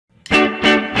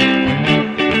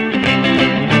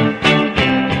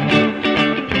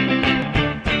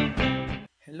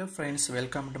friends,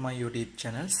 welcome to my YouTube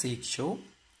channel Seek Show.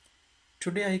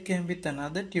 Today I came with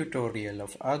another tutorial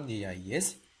of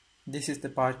ArcGIS. This is the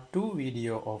part 2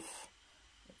 video of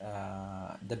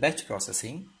the batch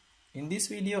processing. In this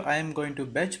video I am going to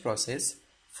batch process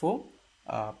for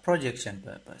projection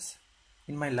purpose.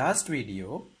 In my last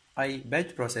video I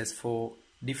batch process for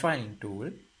defining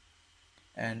tool,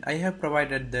 and I have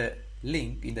provided the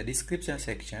link in the description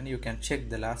section. You can check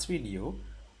the last video,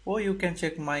 or you can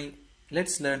check my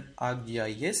Let's Learn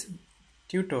ArcGIS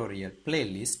tutorial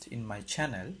playlist in my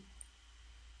channel.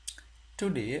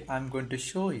 Today I'm going to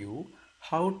show you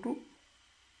how to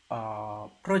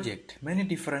project many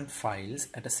different files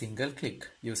at a single click,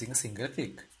 using a single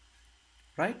click.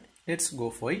 Right? Let's go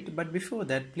for it. But before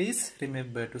that, please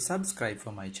remember to subscribe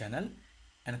for my channel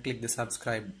and click the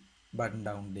subscribe button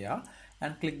down there,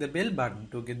 and click the bell button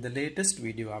to get the latest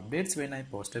video updates when I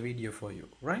post a video for you.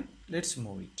 Right? Let's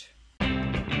move it.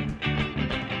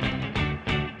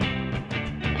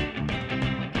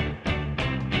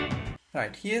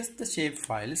 Right, here's the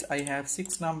shapefiles. I have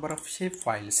 6 number of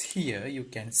shapefiles here. You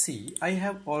can see I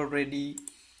have already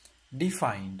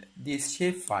defined these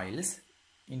shapefiles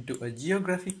into a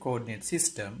geographic coordinate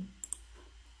system,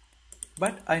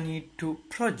 but I need to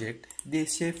project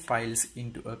these shapefiles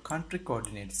into a country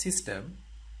coordinate system.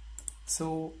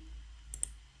 So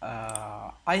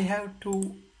I have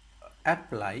to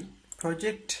apply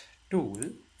project tool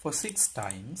for 6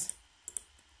 times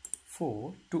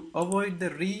to avoid the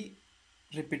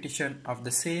repetition of the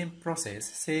same process,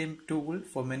 same tool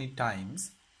for many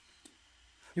times.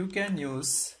 You can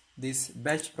use this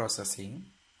batch processing,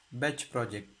 batch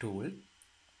project tool,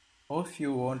 or if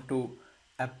you want to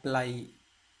apply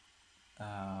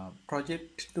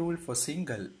project tool for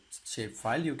single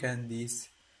shapefile, you can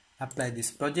apply this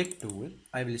project tool.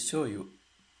 I will show you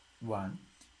one.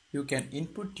 You can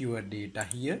input your data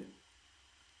here,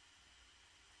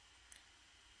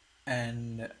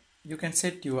 and you can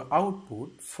set your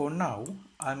output. For now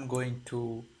I'm going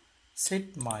to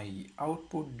set my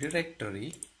output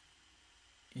directory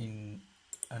in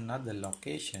another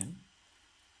location.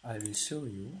 I will show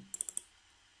you.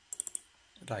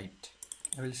 Right,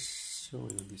 I will show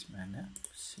you this manner.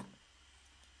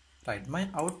 Right, my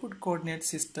output coordinate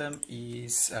system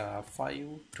is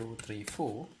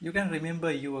 5234. You can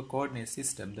remember your coordinate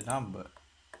system, the number.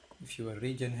 If your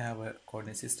region have a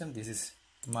coordinate system, this is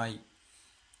my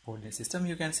coordinate system.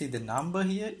 You can see the number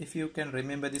here. If you can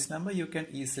remember this number, you can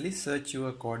easily search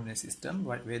your coordinate system,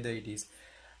 whether it is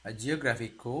a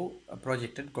geographic or a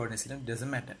projected coordinate system, doesn't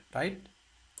matter, right?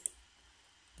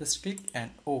 Just click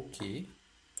and OK.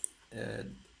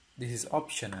 This is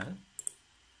optional.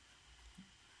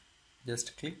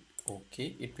 Just click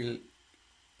OK. It will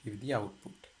give the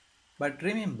output. But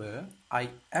remember, I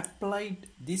applied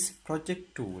this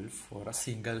project tool for a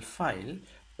single file,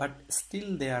 but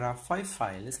still there are 5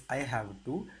 files I have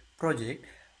to project,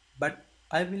 but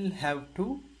I will have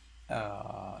to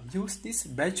use this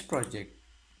batch project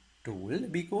tool,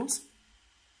 because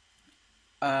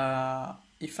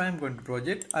if I am going to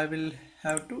project, I will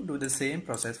have to do the same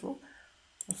process for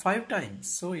 5 times,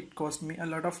 so it cost me a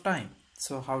lot of time.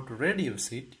 So how to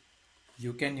reduce it?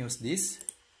 You can use this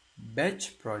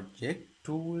batch project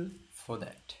tool for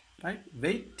that. Right?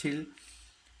 Wait till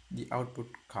the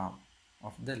output comes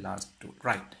of the last tool.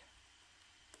 Right,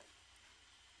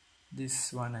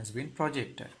 this one has been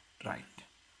projected. Right,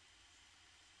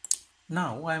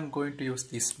 now I am going to use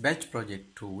this batch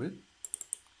project tool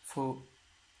for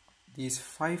these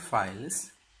 5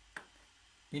 files.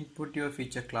 Input your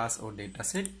feature class or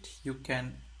dataset. You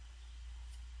can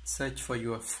search for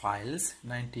your files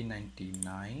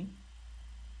 1999,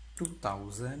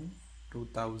 2000,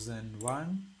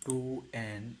 2001, 2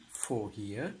 and 4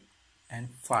 here, and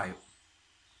 5.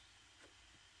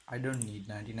 I don't need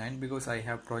 99 because I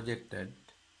have projected.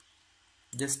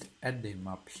 Just add them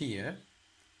up here.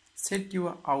 Set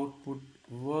your output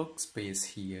workspace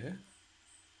here.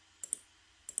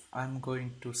 I'm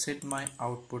going to set my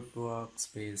output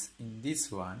workspace in this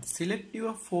one. Select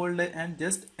your folder and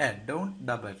just add. Don't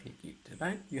double click it.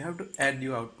 Right? You have to add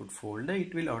your output folder.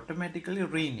 It will automatically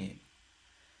rename.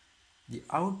 The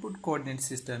output coordinate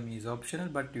system is optional,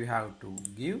 but you have to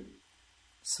give.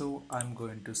 So I'm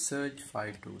going to search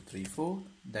 5234.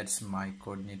 That's my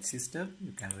coordinate system.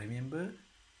 You can remember,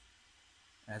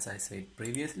 as I said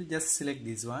previously, just select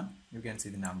this one. You can see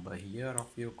the number here of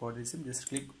your coordinate system. Just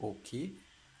click OK.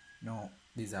 No,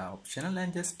 these are optional,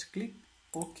 and just click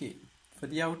OK for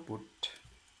the output.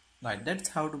 Right, that's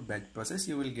how to batch process.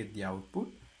 You will get the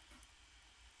output.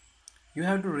 You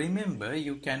have to remember,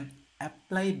 you can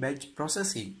apply batch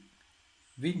processing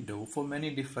window for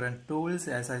many different tools,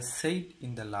 as I said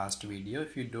in the last video.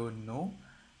 If you don't know,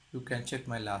 you can check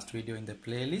my last video in the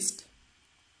playlist.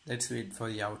 Let's wait for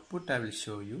the output. I will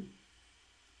show you.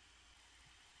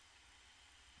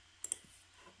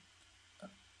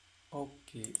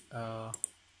 Okay,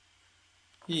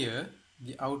 here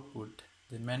the output,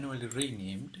 the manually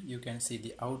renamed, you can see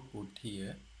the output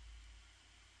here.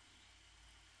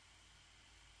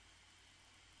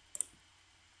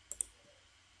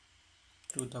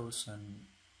 Two thousand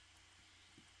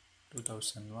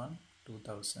 2001,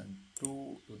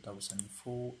 2002,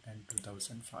 2004 and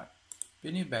 2005.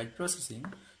 When you batch processing,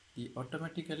 the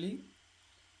automatically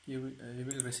you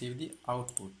will receive the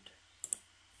output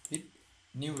with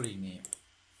new rename,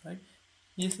 right?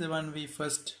 Here's the one we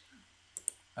first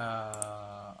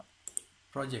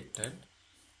projected.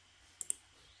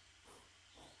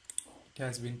 It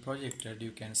has been projected.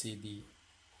 You can see the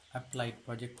applied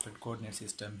projected coordinate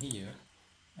system here,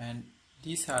 and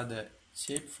these are the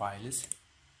shape files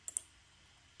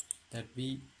that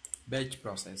we batch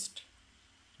processed,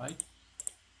 right?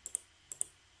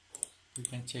 You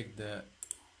can check the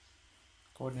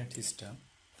coordinate system,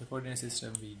 the coordinate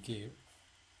system we gave.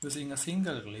 Using a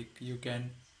single click, you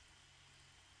can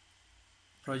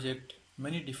project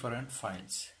many different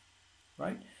files,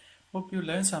 right? Hope you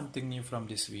learned something new from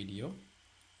this video.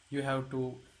 You have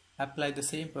to apply the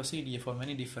same procedure for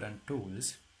many different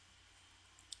tools.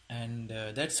 And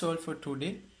that's all for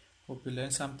today. Hope you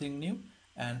learned something new,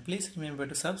 and please remember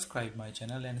to subscribe my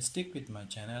channel and stick with my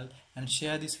channel and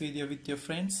share this video with your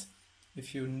friends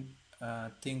if you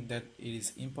think that it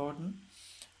is important.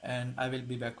 And I will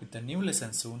be back with a new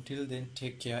lesson soon. Till then,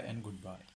 take care and goodbye.